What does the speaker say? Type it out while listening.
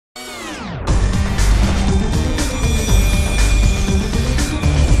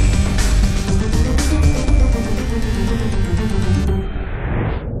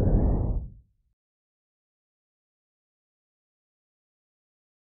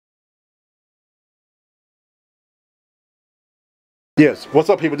Yes, what's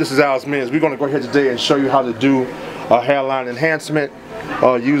up people, this is Alsmillions. We're going to go ahead today and show you how to do a hairline enhancement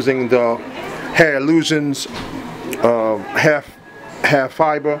using the Hairlines hair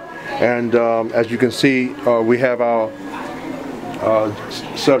fiber. And as you can see, we have our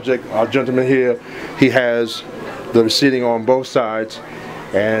subject, our gentleman here. He has the receding on both sides,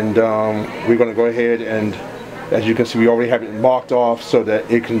 and we're going to go ahead and, as you can see, we already have it marked off so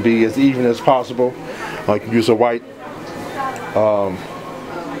that it can be as even as possible. You can use a white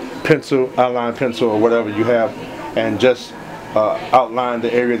pencil, outline pencil or whatever you have, and just outline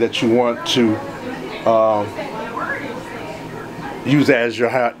the area that you want to use as your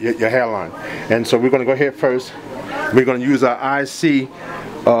hairline. And so we're going to go ahead first. We're going to use our IC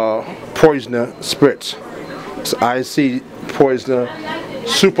Poisoner Spritz. It's IC Poisoner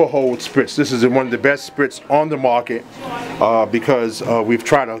Super Hold Spritz. This is one of the best spritz on the market because we've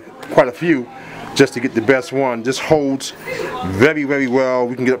tried quite a few just to get the best one. This holds very, very well.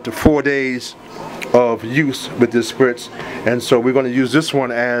 We can get up to 4 days of use with this spritz, and so we're going to use this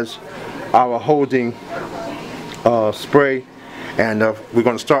one as our holding spray. And we're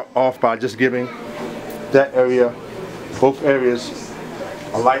going to start off by just giving that area, both areas,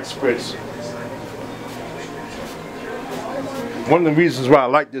 a light spritz. One of the reasons why I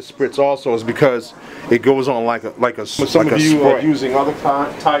like this spritz also is because it goes on like a some of you are using other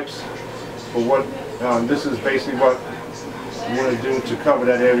types. But what this is basically what you want to do to cover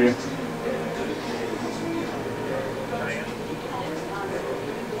that area.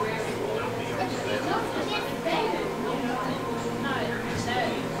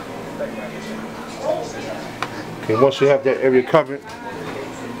 Okay, once you have that area covered,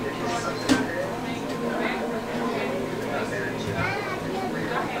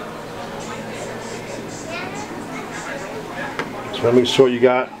 so make sure you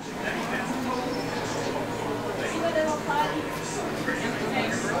got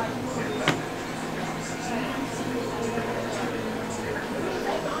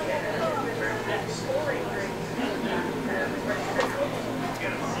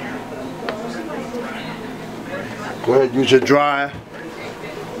go ahead and use your dryer.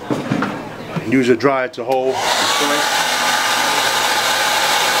 Use your dryer to hold.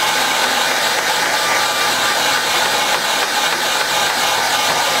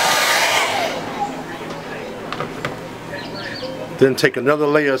 Then take another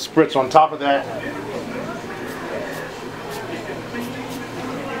layer of spritz on top of that.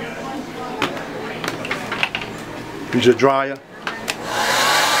 Use your dryer.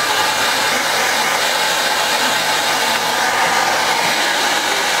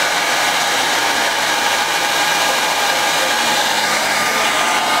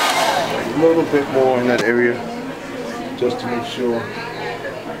 A little bit more in that area, just to make sure.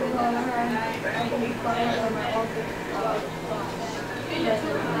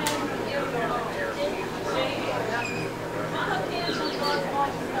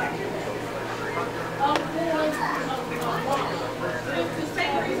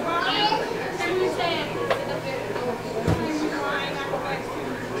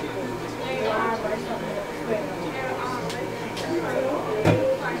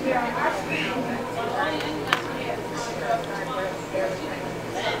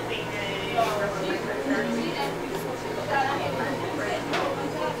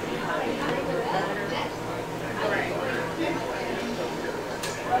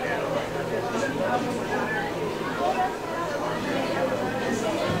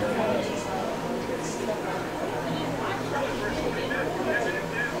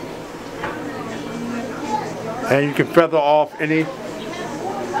 And you can feather off any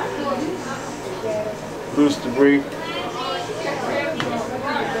loose debris.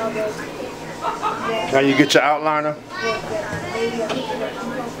 Now you get your outliner,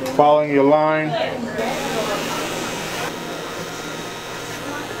 following your line.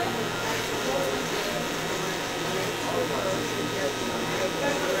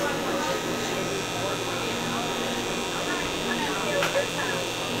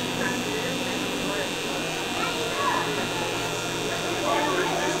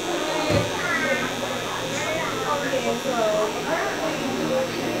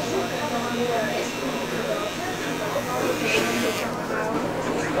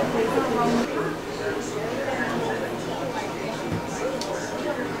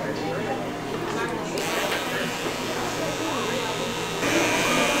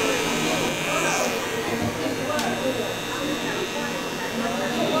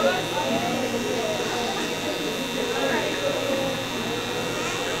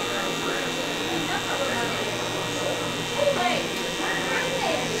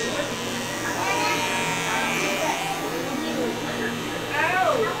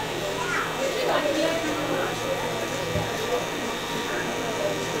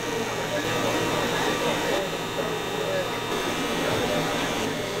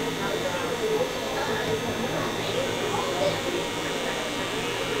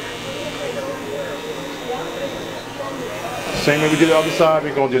 Same way we did the other side,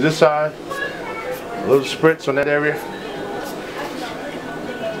 we're going to do this side. A little spritz on that area.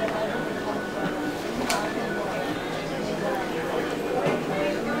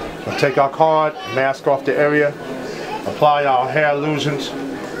 We'll take our card, mask off the area, apply our hair illusions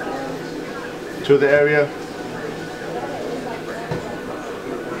to the area.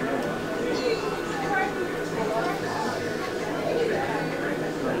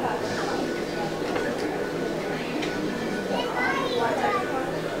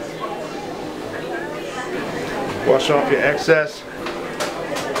 Wash off your excess.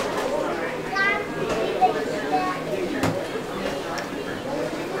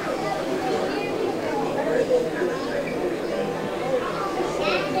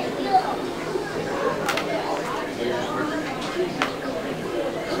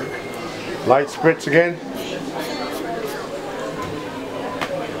 Light spritz again.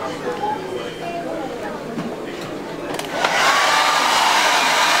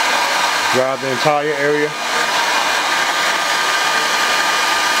 Dry the entire area.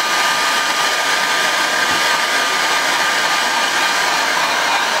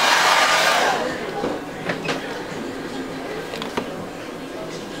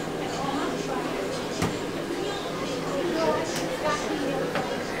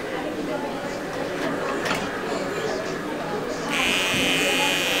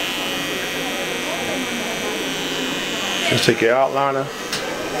 Just take your outliner.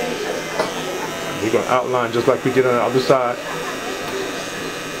 We're going to outline just like we did on the other side.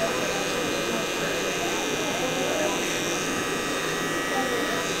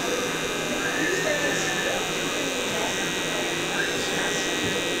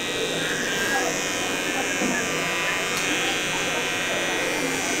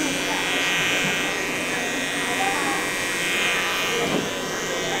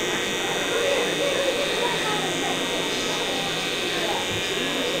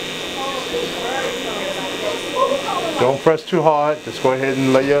 Don't press too hard. Just go ahead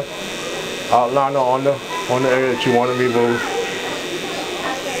and lay your outliner on the area that you want to remove.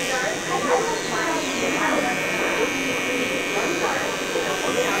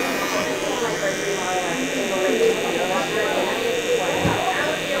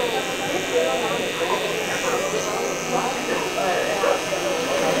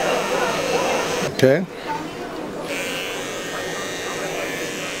 Okay.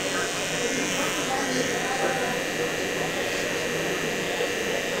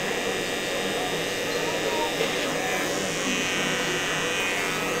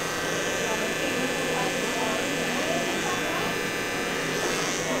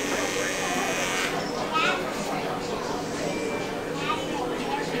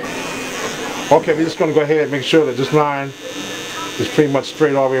 Okay, we're just going to go ahead and make sure that this line is pretty much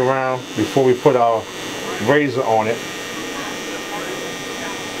straight all the way around before we put our razor on it.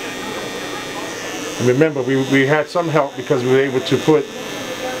 And remember, we had some help because we were able to put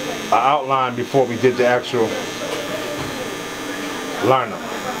an outline before we did the actual liner.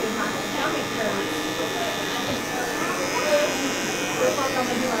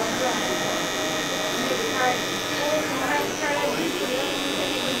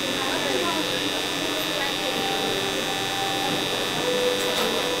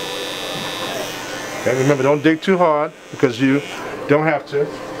 Okay, remember, don't dig too hard because you don't have to.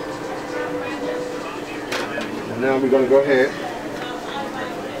 And now we're going to go ahead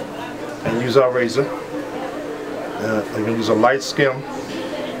and use our razor. We're going to use a light skim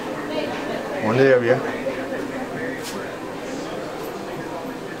on the area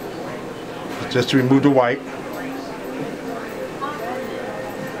just to remove the white.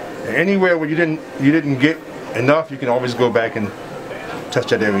 And anywhere where you didn't get enough, you can always go back and touch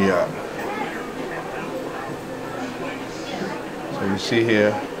that area up. So you see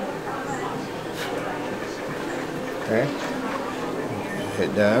here, okay,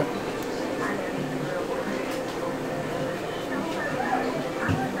 hit that.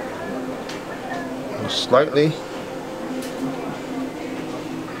 And slightly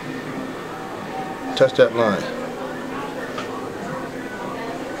touch that line.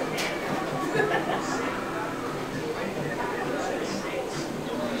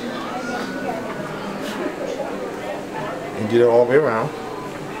 And get it all the way around.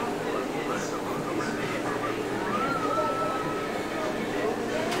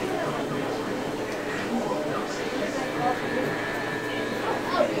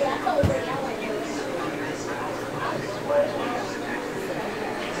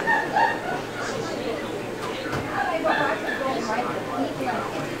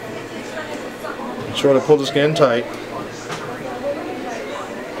 Try to pull the skin tight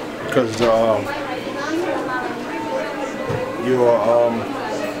because your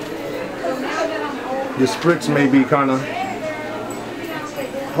spritz may be kind of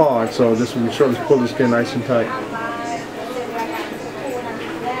hard, so this will be sure to pull the skin nice and tight.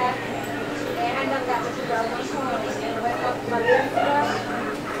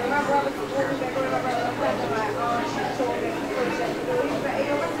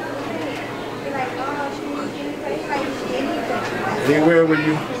 Anywhere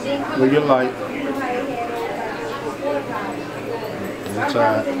where you like.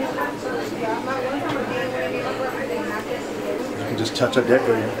 Inside. You can just touch up that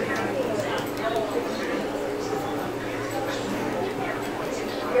area.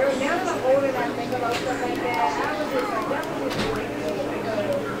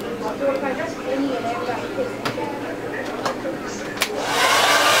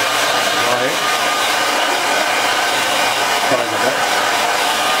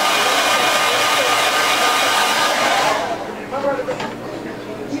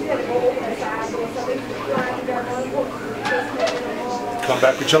 Come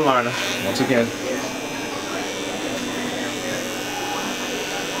back with your liner once again.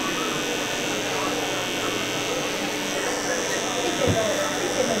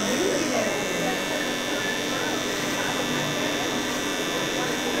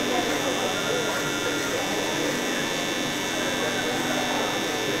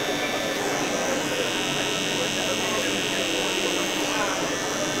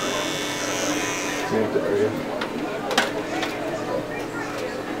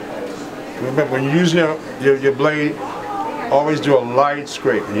 Remember, when you're using your blade, always do a light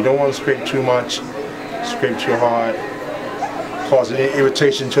scrape. You don't want to scrape too much, scrape too hard, cause any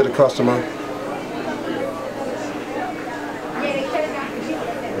irritation to the customer.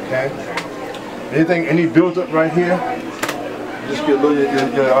 Okay? Any buildup right here, just get a little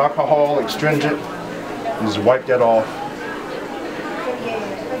your alcohol, astringent, and just wipe that off.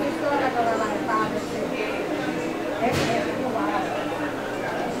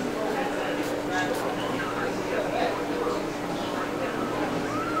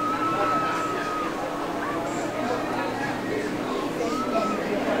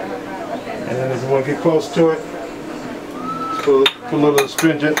 And then if you want to get close to it, put a little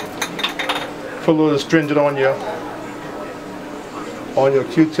astringent. Put a little astringent on your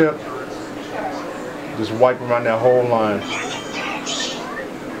Q-tip. Just wipe around that whole line.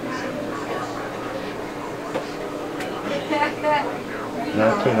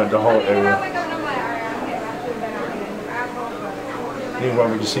 Now clean up the whole area. Anywhere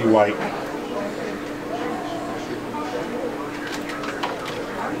we can see white.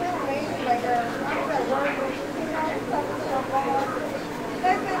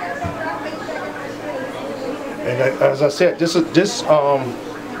 And as I said, this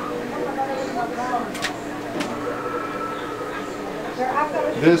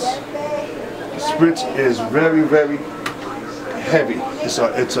spritz is very, very heavy. It's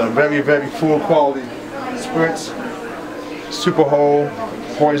a very, very full quality spritz. Super hold,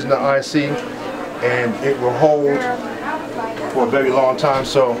 poison the IC, and it will hold for a very long time.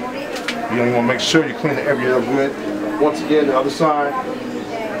 So you want to make sure you clean the area up good. Once again, the other side.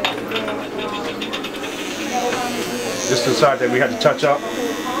 Just the side that we had to touch up.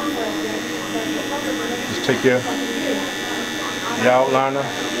 Just take your outliner.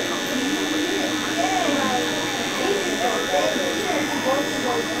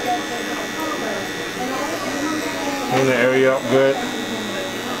 Clean the area up good.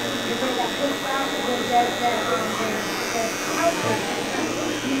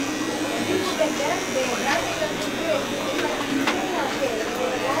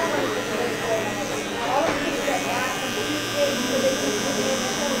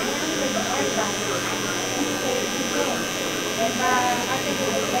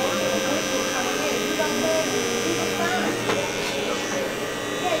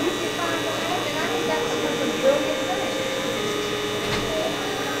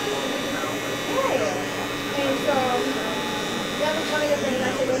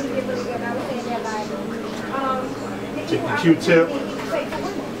 Take the Q-tip.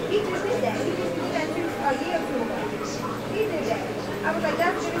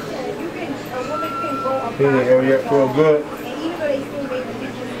 Clean the area up real good.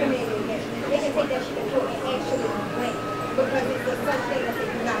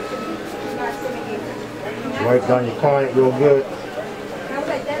 Wipe down your client real good.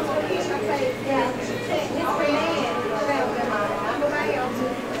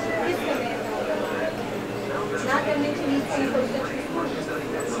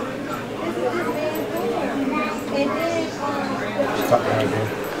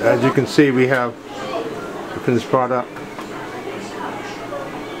 As you can see, we have the finished product.